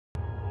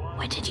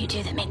What did you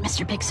do that made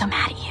Mr. Big so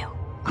mad at you?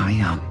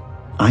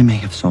 I may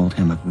have sold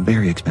him a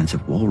very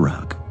expensive wool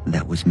rug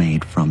that was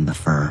made from the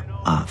fur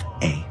of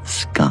a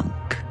skunk.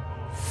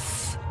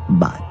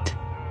 But...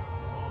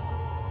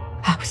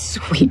 Oh,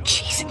 sweet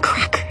cheese and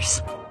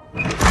crackers.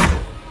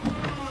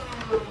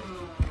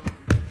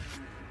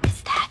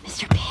 Is that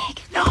Mr.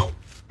 Big? No!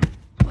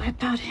 What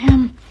about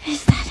him?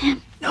 Is that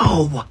him?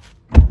 No!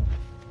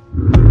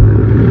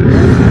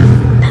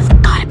 That's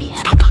gotta be him.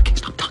 Stop talking,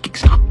 stop talking,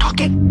 stop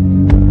talking!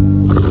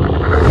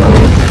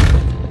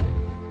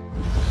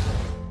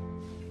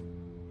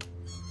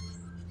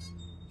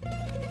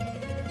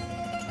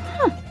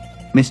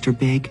 Mr.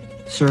 Big,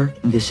 sir,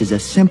 this is a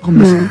simple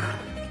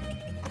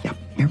Yeah,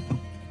 here.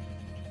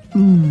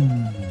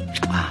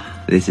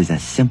 This is a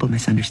simple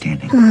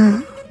misunderstanding.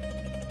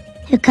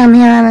 You come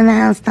here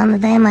unannounced on the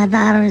day my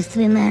daughter is to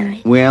be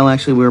married. Well,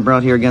 actually, we were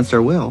brought here against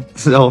our will,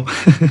 so...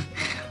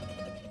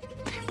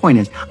 Point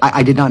is,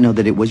 I did not know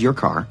that it was your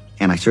car,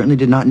 and I certainly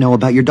did not know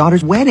about your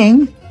daughter's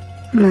wedding.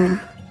 No.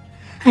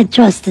 I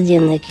trusted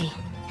you, Nicky.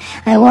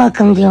 I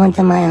welcomed you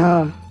into my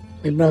home.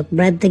 We broke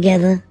bread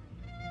together.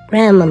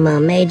 Grandmama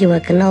made you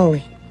a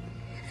cannoli.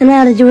 And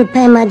how did you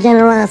repay my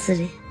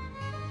generosity?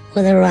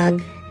 With a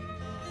rug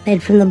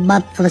made from the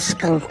butt of a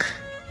skunk.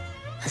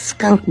 A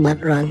skunk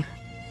butt rug.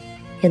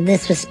 You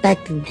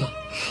disrespected me.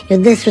 You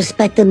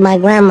disrespected my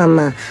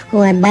grandmama,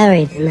 who I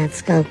buried in that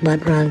skunk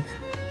butt rug.